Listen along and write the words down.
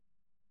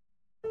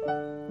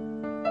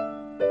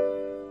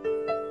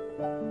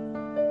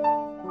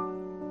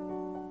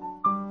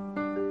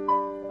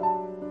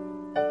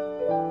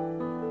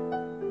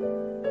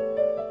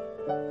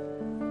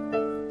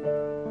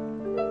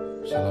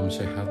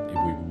sehat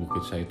ibu-ibu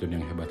Bukit Zaitun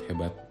yang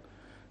hebat-hebat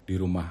di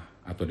rumah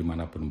atau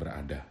dimanapun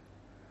berada.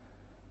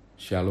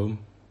 Shalom,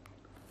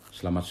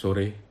 selamat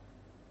sore.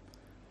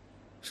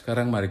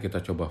 Sekarang mari kita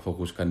coba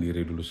fokuskan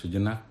diri dulu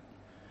sejenak.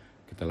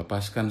 Kita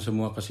lepaskan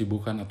semua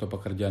kesibukan atau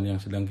pekerjaan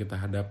yang sedang kita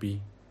hadapi.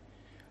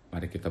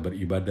 Mari kita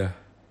beribadah.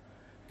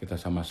 Kita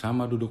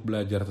sama-sama duduk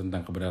belajar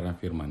tentang kebenaran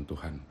firman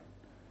Tuhan.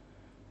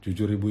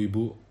 Jujur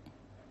ibu-ibu,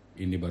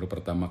 ini baru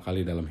pertama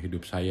kali dalam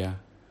hidup saya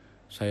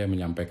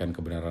menyampaikan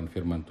kebenaran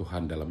firman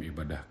Tuhan dalam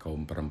ibadah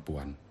kaum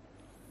perempuan.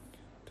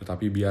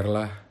 Tetapi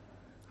biarlah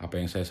apa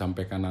yang saya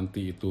sampaikan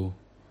nanti itu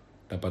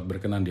dapat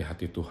berkenan di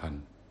hati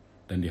Tuhan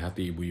dan di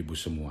hati ibu-ibu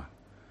semua.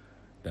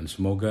 Dan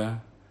semoga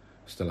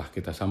setelah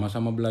kita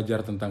sama-sama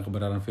belajar tentang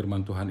kebenaran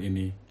firman Tuhan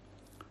ini,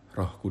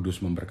 Roh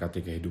Kudus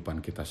memberkati kehidupan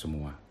kita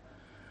semua.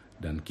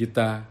 Dan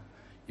kita,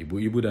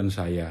 ibu-ibu dan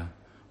saya,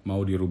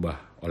 mau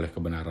dirubah oleh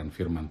kebenaran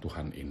firman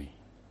Tuhan ini.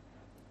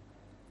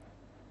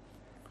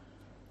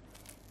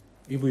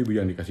 Ibu-ibu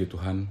yang dikasihi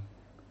Tuhan,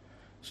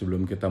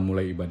 sebelum kita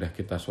mulai ibadah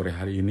kita sore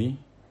hari ini,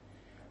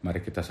 mari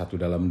kita satu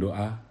dalam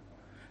doa,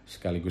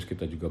 sekaligus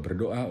kita juga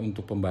berdoa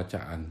untuk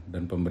pembacaan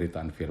dan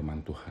pemberitaan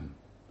firman Tuhan.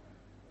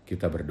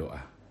 Kita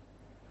berdoa.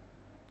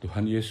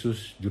 Tuhan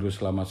Yesus, Juru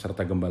Selamat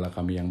serta Gembala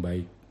kami yang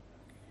baik,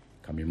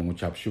 kami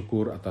mengucap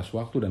syukur atas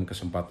waktu dan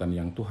kesempatan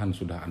yang Tuhan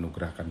sudah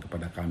anugerahkan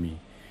kepada kami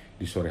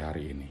di sore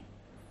hari ini.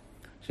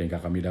 Sehingga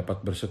kami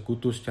dapat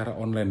bersekutu secara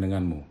online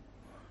denganmu,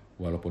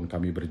 walaupun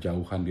kami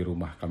berjauhan di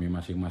rumah kami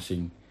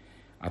masing-masing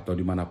atau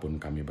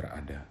dimanapun kami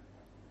berada.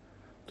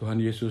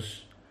 Tuhan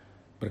Yesus,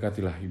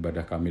 berkatilah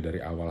ibadah kami dari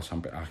awal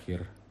sampai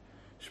akhir,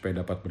 supaya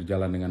dapat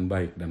berjalan dengan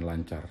baik dan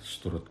lancar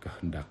seturut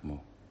kehendak-Mu.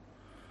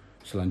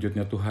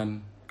 Selanjutnya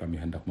Tuhan,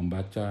 kami hendak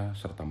membaca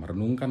serta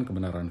merenungkan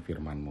kebenaran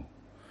firman-Mu.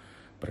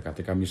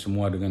 Berkati kami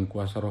semua dengan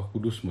kuasa Roh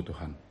Kudus-Mu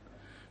Tuhan,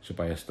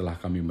 supaya setelah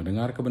kami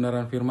mendengar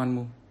kebenaran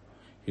firman-Mu,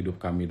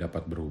 hidup kami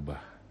dapat berubah.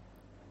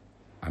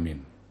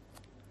 Amin.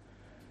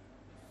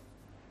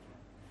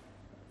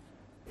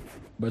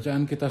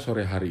 Bacaan kita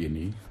sore hari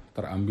ini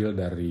terambil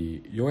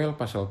dari Yoel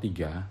pasal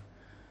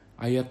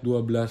 3 ayat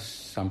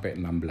 12-16.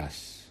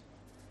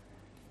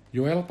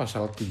 Yoel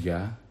pasal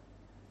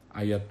 3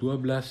 ayat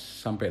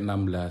 12-16,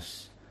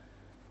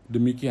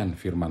 demikian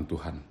firman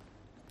Tuhan.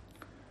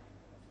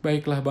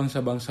 Baiklah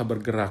bangsa-bangsa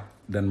bergerak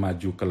dan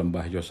maju ke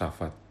lembah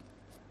Yosafat,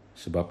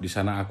 sebab di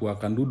sana aku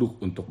akan duduk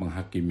untuk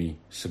menghakimi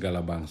segala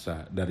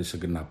bangsa dari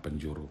segenap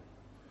penjuru.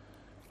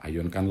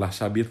 Ayunkanlah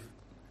sabit,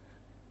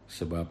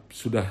 sebab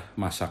sudah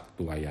masak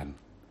tuayan.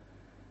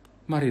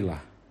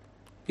 Marilah,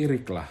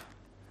 iriklah,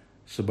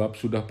 sebab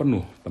sudah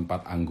penuh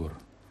tempat anggur,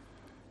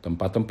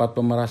 tempat-tempat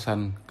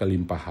pemerasan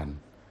kelimpahan,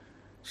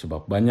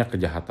 sebab banyak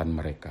kejahatan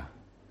mereka.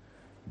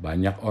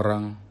 Banyak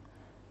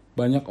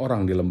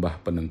orang di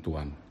lembah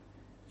penentuan.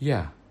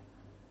 Ya,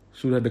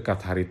 sudah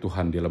dekat hari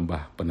Tuhan di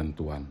lembah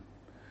penentuan.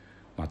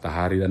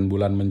 Matahari dan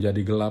bulan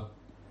menjadi gelap,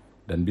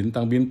 dan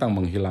bintang-bintang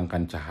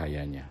menghilangkan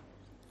cahayanya.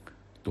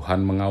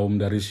 Tuhan mengaum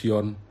dari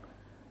Sion,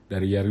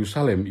 dari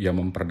Yerusalem ia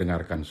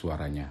memperdengarkan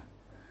suaranya,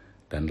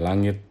 dan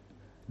langit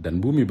dan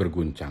bumi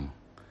berguncang.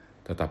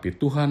 Tetapi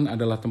Tuhan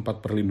adalah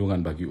tempat perlindungan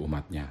bagi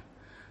umat-Nya,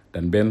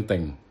 dan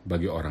benteng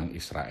bagi orang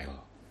Israel.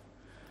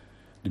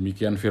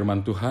 Demikian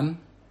firman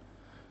Tuhan.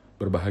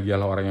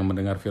 Berbahagialah orang yang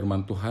mendengar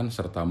firman Tuhan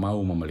serta mau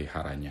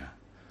memeliharanya.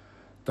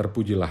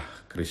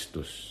 Terpujilah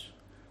Kristus.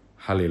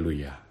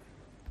 Haleluya.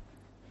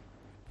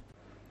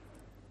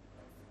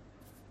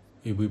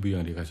 Ibu-ibu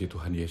yang dikasihi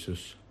Tuhan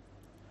Yesus,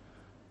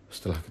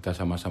 setelah kita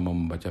sama-sama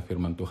membaca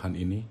firman Tuhan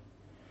ini,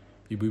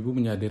 ibu-ibu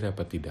menyadari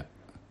apa tidak,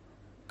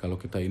 kalau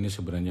kita ini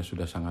sebenarnya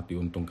sudah sangat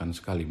diuntungkan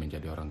sekali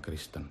menjadi orang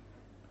Kristen.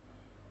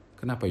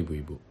 Kenapa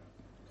ibu-ibu?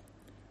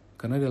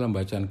 Karena dalam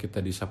bacaan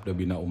kita di Sabda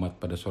Bina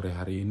Umat pada sore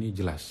hari ini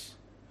jelas,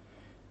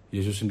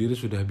 Yesus sendiri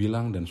sudah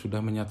bilang dan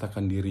sudah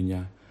menyatakan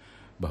dirinya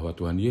bahwa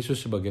Tuhan Yesus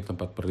sebagai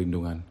tempat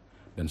perlindungan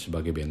dan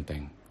sebagai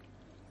benteng.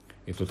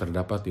 Itu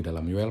terdapat di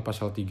dalam Yoel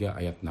pasal 3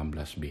 ayat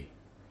 16b.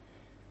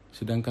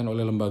 Sedangkan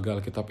oleh Lembaga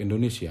Alkitab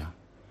Indonesia,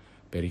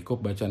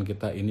 perikop bacaan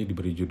kita ini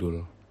diberi judul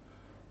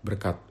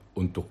Berkat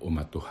untuk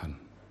Umat Tuhan.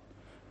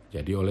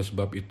 Jadi oleh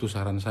sebab itu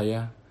saran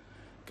saya,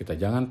 kita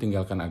jangan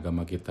tinggalkan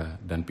agama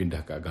kita dan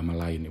pindah ke agama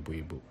lain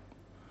ibu-ibu.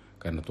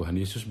 Karena Tuhan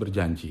Yesus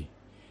berjanji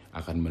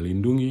akan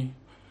melindungi,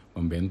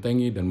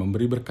 membentengi dan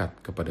memberi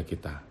berkat kepada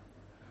kita.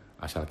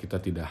 Asal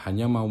kita tidak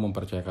hanya mau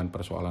mempercayakan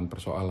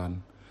persoalan-persoalan,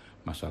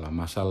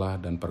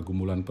 masalah-masalah dan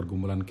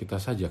pergumulan-pergumulan kita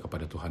saja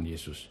kepada Tuhan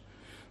Yesus.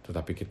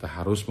 Tetapi kita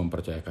harus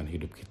mempercayakan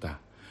hidup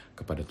kita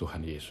kepada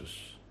Tuhan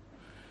Yesus.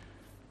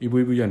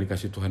 Ibu-ibu yang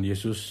dikasihi Tuhan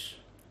Yesus,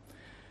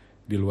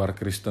 di luar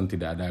Kristen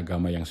tidak ada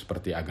agama yang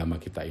seperti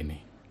agama kita ini.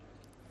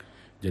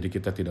 Jadi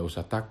kita tidak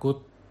usah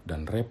takut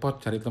dan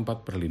repot cari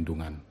tempat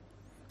perlindungan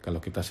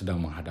kalau kita sedang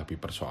menghadapi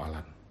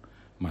persoalan,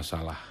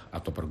 masalah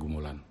atau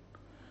pergumulan.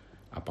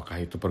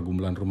 Apakah itu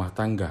pergumulan rumah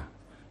tangga,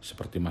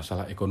 seperti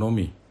masalah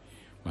ekonomi,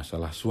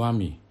 masalah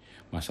suami,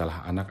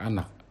 masalah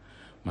anak-anak,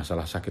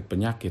 masalah sakit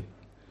penyakit,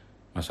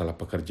 masalah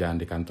pekerjaan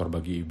di kantor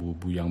bagi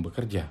ibu-ibu yang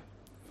bekerja,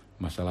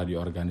 masalah di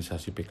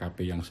organisasi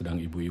PKP yang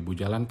sedang ibu-ibu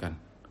jalankan,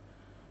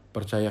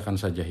 Percayakan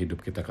saja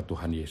hidup kita ke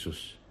Tuhan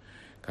Yesus,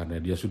 karena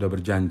Dia sudah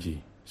berjanji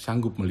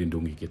sanggup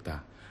melindungi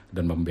kita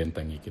dan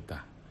membentengi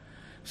kita.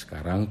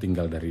 Sekarang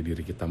tinggal dari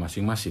diri kita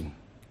masing-masing.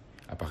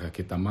 Apakah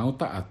kita mau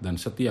taat dan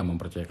setia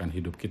mempercayakan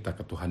hidup kita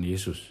ke Tuhan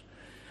Yesus,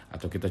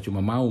 atau kita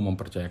cuma mau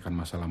mempercayakan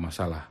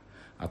masalah-masalah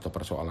atau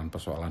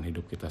persoalan-persoalan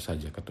hidup kita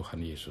saja ke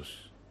Tuhan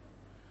Yesus.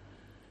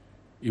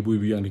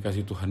 Ibu-ibu yang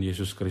dikasihi Tuhan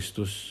Yesus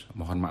Kristus,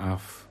 mohon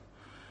maaf.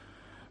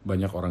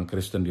 Banyak orang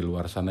Kristen di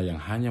luar sana yang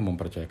hanya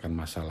mempercayakan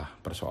masalah,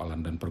 persoalan,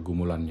 dan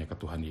pergumulannya ke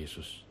Tuhan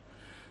Yesus,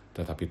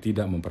 tetapi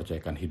tidak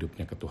mempercayakan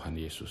hidupnya ke Tuhan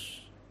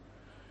Yesus.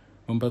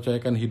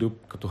 Mempercayakan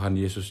hidup ke Tuhan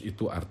Yesus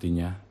itu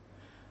artinya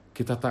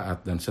kita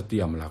taat dan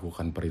setia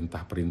melakukan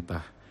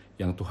perintah-perintah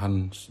yang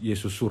Tuhan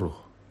Yesus suruh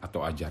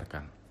atau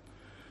ajarkan.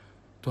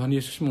 Tuhan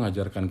Yesus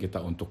mengajarkan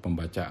kita untuk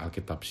membaca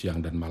Alkitab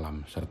siang dan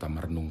malam serta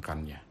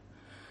merenungkannya.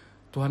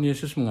 Tuhan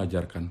Yesus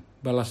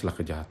mengajarkan, balaslah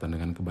kejahatan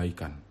dengan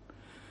kebaikan.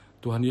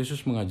 Tuhan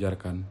Yesus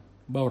mengajarkan,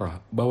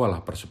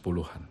 bawalah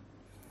persepuluhan.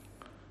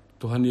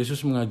 Tuhan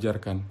Yesus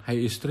mengajarkan,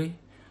 hai istri,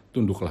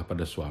 tunduklah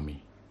pada suami.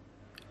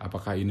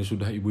 Apakah ini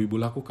sudah ibu-ibu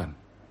lakukan?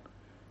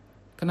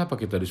 Kenapa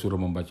kita disuruh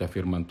membaca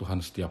firman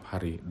Tuhan setiap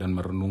hari dan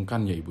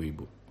merenungkannya,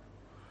 ibu-ibu?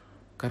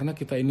 Karena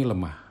kita ini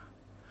lemah.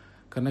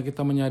 Karena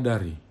kita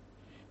menyadari,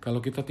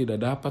 kalau kita tidak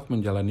dapat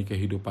menjalani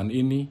kehidupan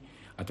ini,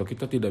 atau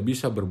kita tidak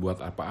bisa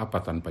berbuat apa-apa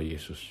tanpa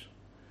Yesus.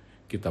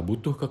 Kita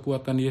butuh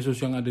kekuatan Yesus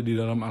yang ada di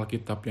dalam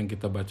Alkitab yang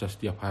kita baca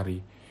setiap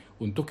hari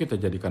untuk kita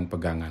jadikan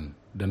pegangan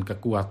dan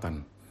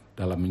kekuatan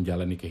dalam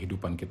menjalani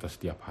kehidupan kita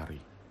setiap hari.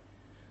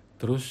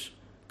 Terus,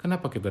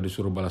 kenapa kita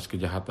disuruh balas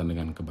kejahatan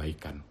dengan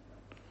kebaikan?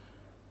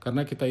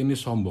 Karena kita ini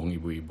sombong,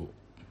 ibu-ibu,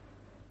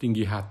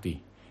 tinggi hati,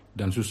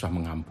 dan susah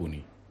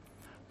mengampuni.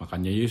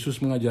 Makanya Yesus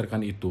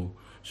mengajarkan itu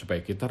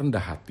supaya kita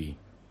rendah hati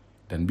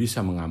dan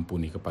bisa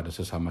mengampuni kepada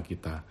sesama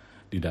kita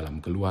di dalam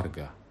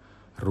keluarga,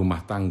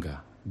 rumah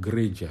tangga,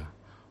 gereja,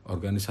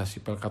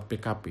 organisasi pelkat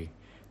PKP,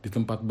 di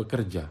tempat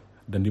bekerja,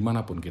 dan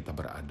dimanapun kita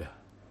berada.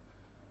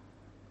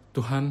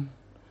 Tuhan,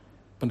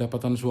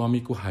 pendapatan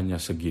suamiku hanya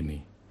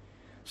segini,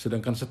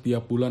 sedangkan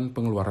setiap bulan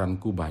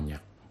pengeluaranku banyak.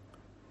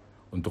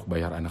 Untuk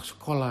bayar anak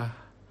sekolah,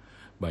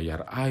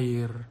 bayar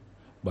air,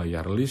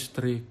 bayar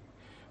listrik,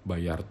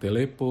 bayar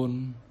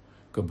telepon,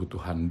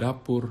 kebutuhan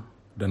dapur,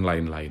 dan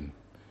lain-lain.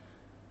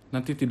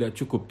 Nanti tidak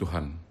cukup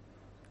Tuhan,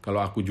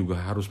 kalau aku juga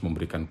harus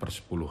memberikan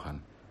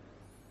persepuluhan.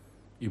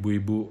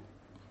 Ibu-ibu,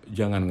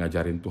 jangan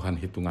ngajarin Tuhan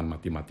hitungan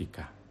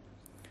matematika,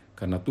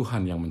 karena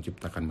Tuhan yang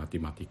menciptakan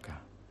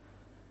matematika.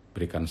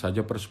 Berikan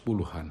saja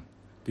persepuluhan,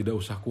 tidak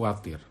usah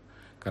khawatir,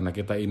 karena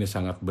kita ini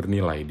sangat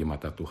bernilai di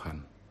mata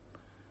Tuhan.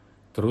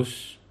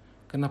 Terus,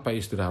 kenapa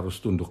istri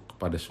harus tunduk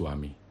kepada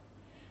suami?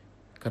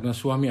 Karena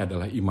suami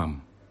adalah imam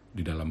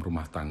di dalam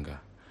rumah tangga,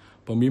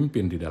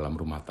 pemimpin di dalam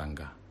rumah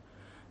tangga.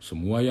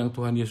 Semua yang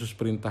Tuhan Yesus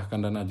perintahkan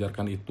dan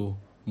ajarkan itu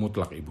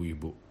mutlak,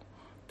 ibu-ibu.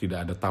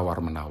 Tidak ada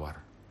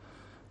tawar-menawar.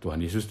 Tuhan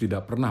Yesus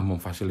tidak pernah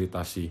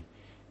memfasilitasi,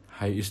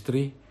 hai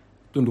istri,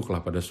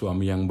 tunduklah pada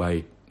suami yang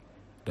baik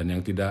dan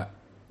yang tidak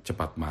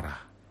cepat marah.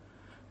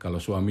 Kalau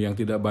suami yang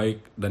tidak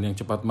baik dan yang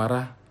cepat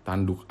marah,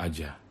 tanduk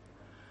aja.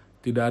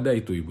 Tidak ada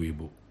itu,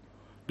 ibu-ibu.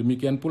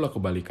 Demikian pula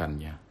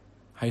kebalikannya.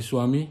 Hai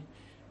suami,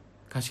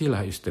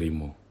 kasihlah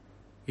istrimu.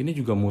 Ini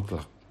juga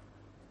mutlak.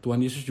 Tuhan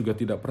Yesus juga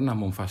tidak pernah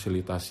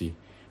memfasilitasi,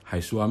 hai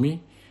suami,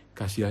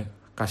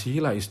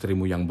 kasihilah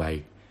istrimu yang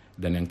baik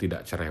dan yang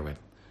tidak cerewet.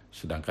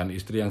 Sedangkan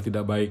istri yang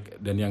tidak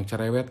baik dan yang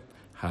cerewet,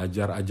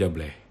 hajar aja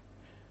bleh.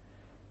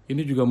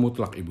 Ini juga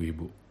mutlak,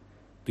 ibu-ibu.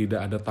 Tidak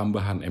ada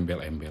tambahan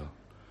embel-embel.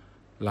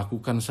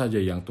 Lakukan saja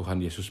yang Tuhan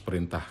Yesus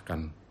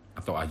perintahkan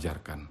atau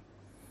ajarkan.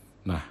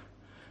 Nah,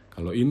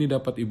 kalau ini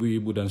dapat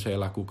ibu-ibu dan saya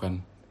lakukan,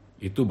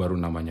 itu baru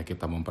namanya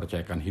kita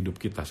mempercayakan hidup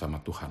kita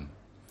sama Tuhan.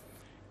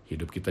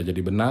 Hidup kita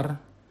jadi benar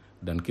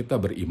dan kita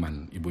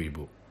beriman,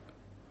 ibu-ibu.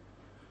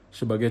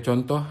 Sebagai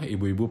contoh,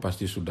 ibu-ibu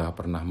pasti sudah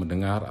pernah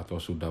mendengar atau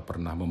sudah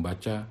pernah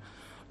membaca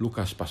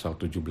Lukas pasal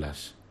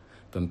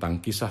 17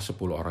 tentang kisah 10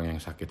 orang yang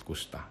sakit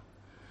kusta.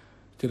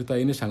 Cerita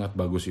ini sangat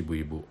bagus,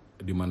 ibu-ibu,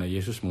 di mana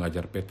Yesus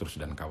mengajar Petrus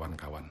dan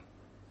kawan-kawan.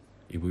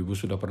 Ibu-ibu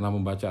sudah pernah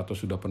membaca atau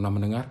sudah pernah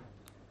mendengar?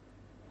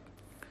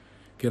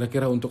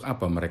 Kira-kira untuk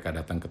apa mereka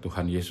datang ke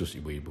Tuhan Yesus,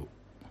 ibu-ibu?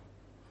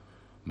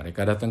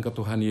 Mereka datang ke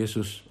Tuhan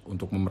Yesus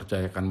untuk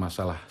mempercayakan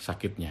masalah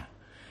sakitnya,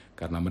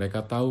 karena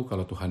mereka tahu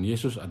kalau Tuhan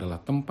Yesus adalah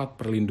tempat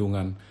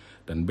perlindungan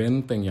dan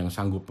benteng yang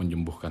sanggup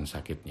menyembuhkan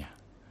sakitnya.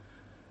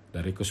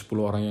 Dari ke-10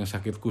 orang yang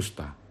sakit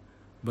kusta,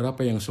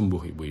 berapa yang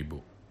sembuh, ibu-ibu?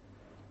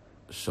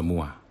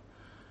 Semua.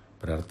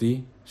 Berarti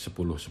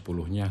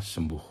 10-10-nya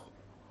sembuh.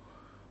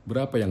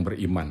 Berapa yang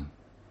beriman,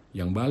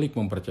 yang balik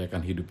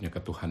mempercayakan hidupnya ke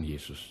Tuhan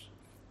Yesus?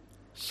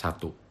 1.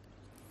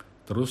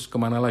 Terus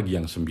kemana lagi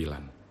yang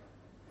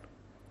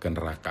 9? Ke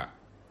neraka.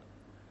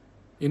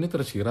 Ini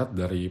tersirat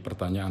dari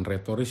pertanyaan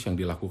retoris yang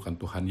dilakukan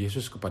Tuhan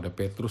Yesus kepada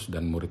Petrus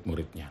dan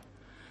murid-muridnya.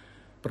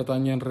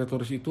 Pertanyaan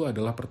retoris itu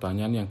adalah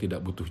pertanyaan yang tidak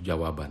butuh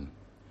jawaban.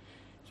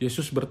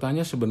 Yesus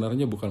bertanya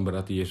sebenarnya bukan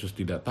berarti Yesus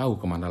tidak tahu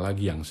kemana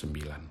lagi yang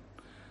 9.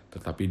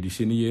 Tetapi di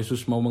sini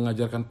Yesus mau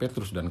mengajarkan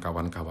Petrus dan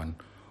kawan-kawan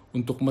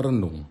untuk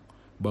merenung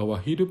bahwa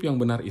hidup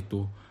yang benar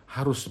itu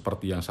harus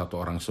seperti yang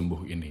satu orang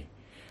sembuh ini.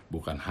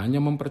 Bukan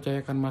hanya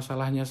mempercayakan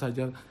masalahnya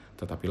saja,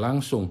 tetapi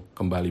langsung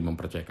kembali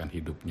mempercayakan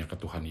hidupnya ke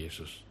Tuhan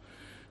Yesus.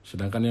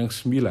 Sedangkan yang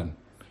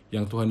 9,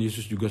 yang Tuhan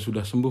Yesus juga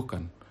sudah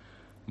sembuhkan,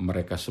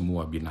 mereka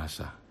semua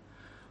binasa.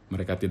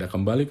 Mereka tidak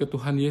kembali ke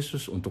Tuhan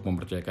Yesus untuk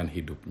mempercayakan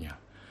hidupnya.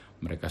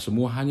 Mereka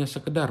semua hanya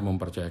sekedar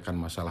mempercayakan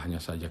masalahnya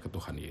saja ke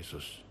Tuhan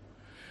Yesus.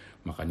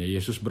 Makanya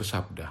Yesus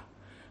bersabda,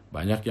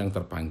 banyak yang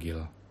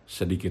terpanggil,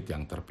 sedikit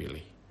yang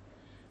terpilih.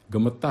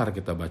 Gemetar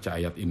kita baca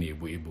ayat ini,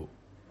 ibu-ibu.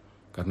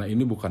 Karena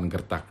ini bukan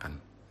gertakan.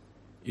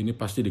 Ini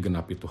pasti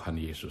digenapi Tuhan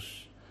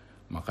Yesus.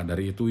 Maka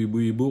dari itu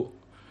ibu-ibu,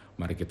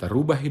 mari kita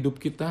rubah hidup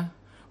kita.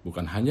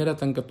 Bukan hanya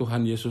datang ke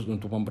Tuhan Yesus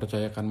untuk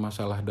mempercayakan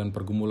masalah dan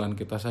pergumulan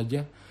kita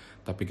saja,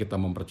 tapi kita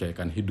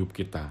mempercayakan hidup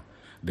kita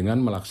dengan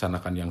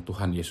melaksanakan yang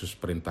Tuhan Yesus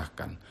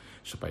perintahkan.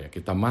 Supaya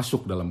kita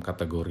masuk dalam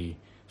kategori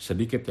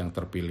sedikit yang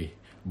terpilih,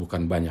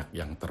 bukan banyak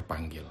yang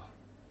terpanggil.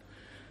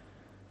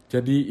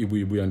 Jadi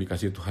ibu-ibu yang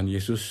dikasihi Tuhan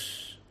Yesus,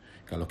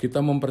 kalau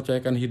kita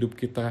mempercayakan hidup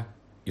kita,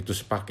 itu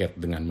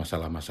sepaket dengan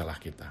masalah-masalah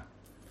kita.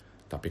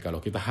 Tapi kalau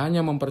kita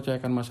hanya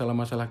mempercayakan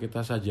masalah-masalah kita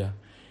saja,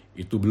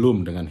 itu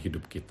belum dengan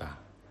hidup kita.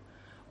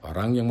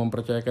 Orang yang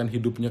mempercayakan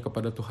hidupnya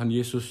kepada Tuhan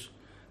Yesus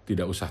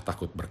tidak usah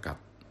takut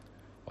berkat.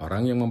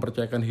 Orang yang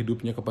mempercayakan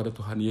hidupnya kepada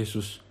Tuhan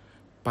Yesus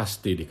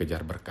pasti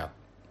dikejar berkat.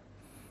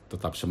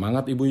 Tetap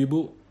semangat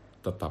ibu-ibu,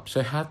 tetap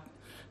sehat,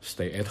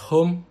 stay at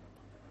home.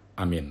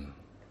 Amin.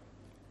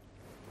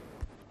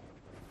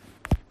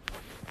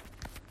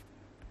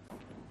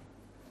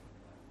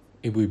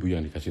 Ibu-ibu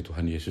yang dikasihi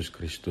Tuhan Yesus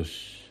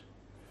Kristus,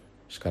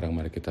 sekarang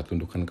mari kita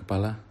tundukkan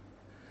kepala,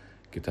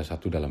 kita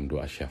satu dalam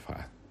doa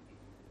syafaat.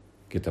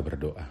 Kita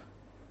berdoa.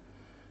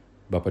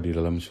 Bapa di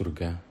dalam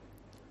surga,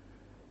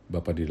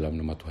 Bapa di dalam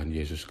nama Tuhan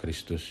Yesus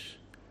Kristus,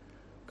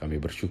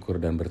 kami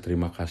bersyukur dan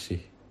berterima kasih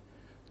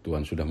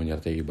Tuhan sudah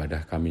menyertai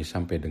ibadah kami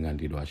sampai dengan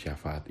di doa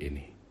syafaat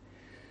ini.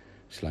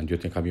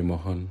 Selanjutnya kami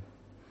mohon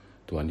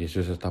Tuhan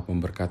Yesus tetap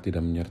memberkati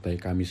dan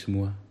menyertai kami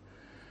semua,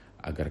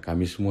 agar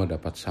kami semua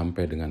dapat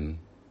sampai dengan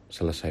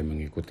selesai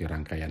mengikuti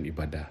rangkaian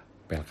ibadah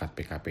Pelkat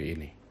PKP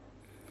ini.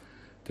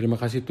 Terima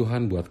kasih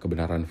Tuhan buat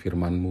kebenaran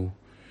firman-Mu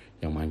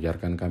yang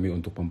mengajarkan kami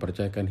untuk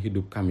mempercayakan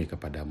hidup kami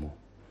kepadamu,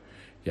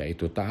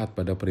 yaitu taat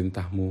pada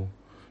perintah-Mu,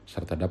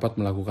 serta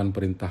dapat melakukan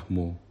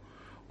perintah-Mu,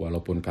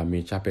 walaupun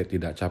kami capek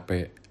tidak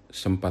capek,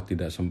 sempat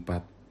tidak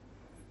sempat,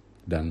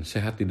 dan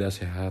sehat tidak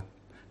sehat,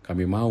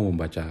 kami mau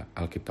membaca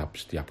Alkitab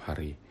setiap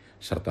hari,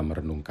 serta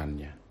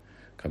merenungkannya.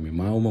 Kami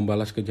mau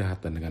membalas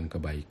kejahatan dengan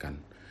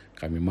kebaikan.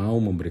 Kami mau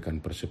memberikan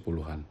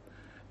persepuluhan,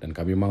 dan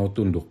kami mau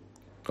tunduk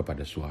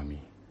kepada suami.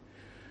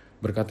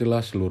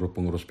 Berkatilah seluruh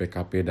pengurus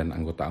PKP dan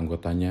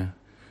anggota-anggotanya,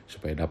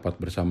 supaya dapat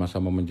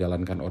bersama-sama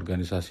menjalankan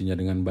organisasinya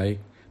dengan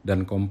baik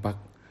dan kompak,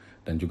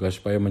 dan juga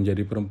supaya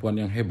menjadi perempuan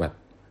yang hebat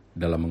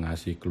dalam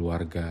mengasihi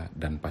keluarga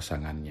dan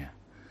pasangannya.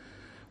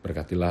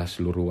 Berkatilah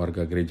seluruh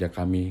warga gereja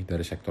kami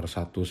dari sektor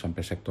 1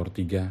 sampai sektor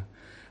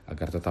 3,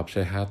 agar tetap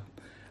sehat,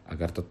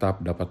 agar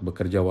tetap dapat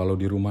bekerja walau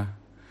di rumah,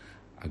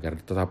 agar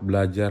tetap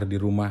belajar di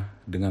rumah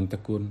dengan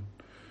tekun,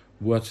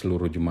 buat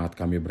seluruh jemaat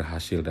kami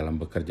berhasil dalam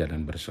bekerja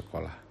dan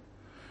bersekolah.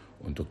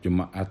 Untuk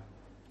jemaat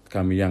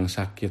kami yang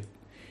sakit,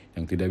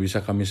 yang tidak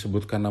bisa kami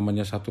sebutkan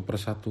namanya satu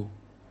persatu,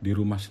 di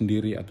rumah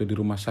sendiri atau di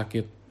rumah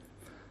sakit,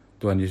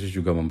 Tuhan Yesus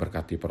juga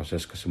memberkati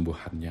proses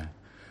kesembuhannya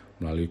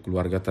melalui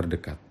keluarga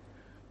terdekat,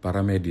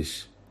 para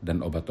medis,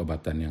 dan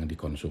obat-obatan yang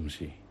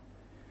dikonsumsi.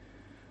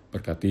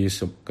 Berkati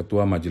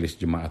ketua majelis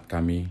jemaat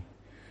kami,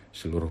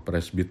 seluruh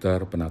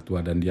presbiter,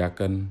 penatua dan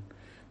diaken,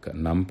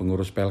 ke-6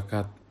 pengurus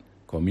Pelkat,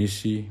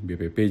 komisi,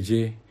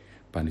 BPPJ,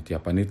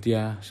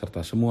 panitia-panitia,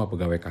 serta semua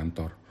pegawai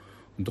kantor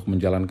untuk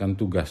menjalankan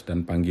tugas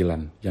dan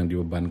panggilan yang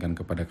dibebankan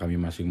kepada kami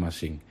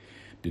masing-masing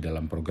di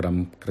dalam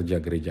program kerja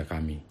gereja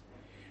kami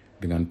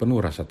dengan penuh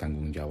rasa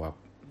tanggung jawab.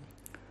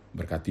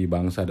 Berkati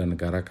bangsa dan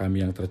negara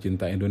kami yang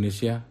tercinta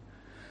Indonesia.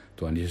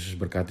 Tuhan Yesus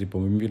berkati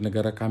pemimpin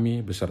negara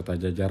kami beserta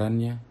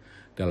jajarannya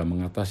dalam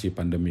mengatasi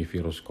pandemi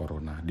virus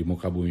corona di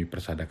muka bumi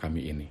persada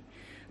kami ini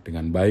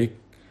dengan baik,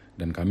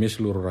 dan kami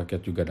seluruh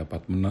rakyat juga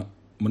dapat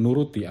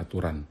menuruti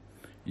aturan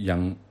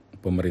yang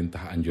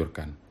pemerintah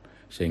anjurkan,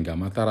 sehingga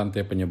mata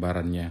rantai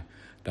penyebarannya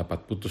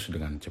dapat putus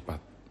dengan cepat.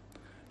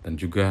 Dan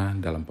juga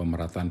dalam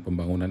pemerataan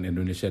pembangunan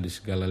Indonesia di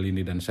segala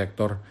lini dan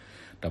sektor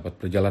dapat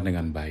berjalan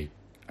dengan baik,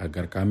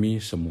 agar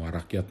kami semua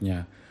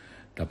rakyatnya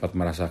dapat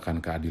merasakan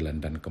keadilan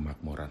dan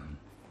kemakmuran.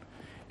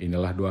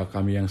 Inilah doa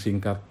kami yang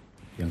singkat,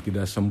 yang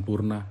tidak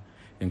sempurna,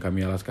 yang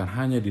kami alaskan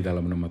hanya di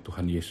dalam nama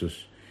Tuhan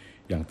Yesus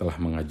yang telah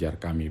mengajar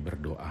kami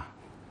berdoa.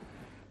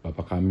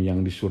 Bapa kami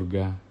yang di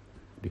surga,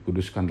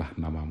 dikuduskanlah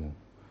namamu.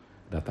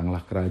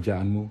 Datanglah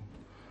kerajaan-Mu,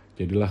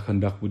 jadilah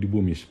kehendak-Mu di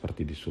bumi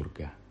seperti di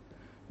surga.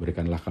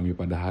 Berikanlah kami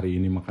pada hari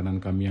ini makanan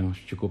kami yang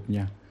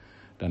secukupnya,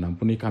 dan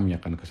ampuni kami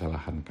akan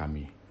kesalahan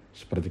kami,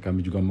 seperti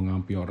kami juga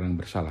mengampuni orang yang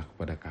bersalah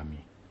kepada kami.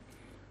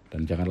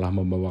 Dan janganlah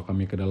membawa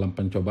kami ke dalam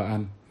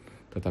pencobaan,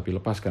 tetapi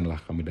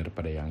lepaskanlah kami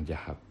daripada yang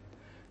jahat.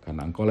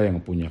 Karena Engkaulah yang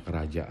punya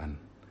kerajaan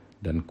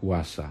dan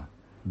kuasa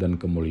dan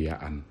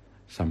kemuliaan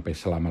sampai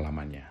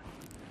selama-lamanya.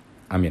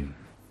 Amin.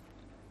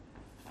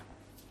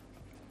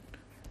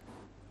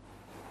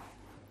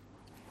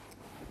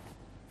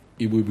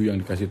 ibu-ibu yang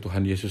dikasihi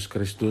Tuhan Yesus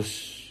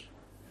Kristus,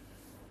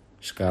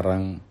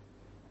 sekarang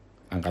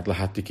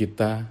angkatlah hati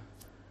kita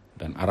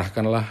dan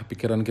arahkanlah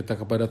pikiran kita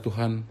kepada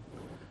Tuhan,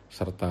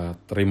 serta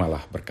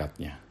terimalah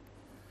berkat-Nya.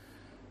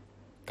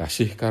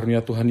 Kasih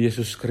karunia Tuhan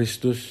Yesus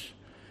Kristus,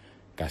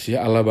 kasih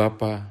Allah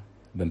Bapa,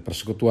 dan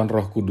persekutuan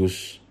Roh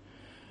Kudus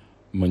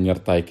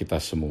menyertai kita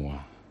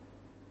semua.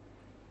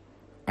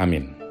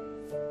 Amin.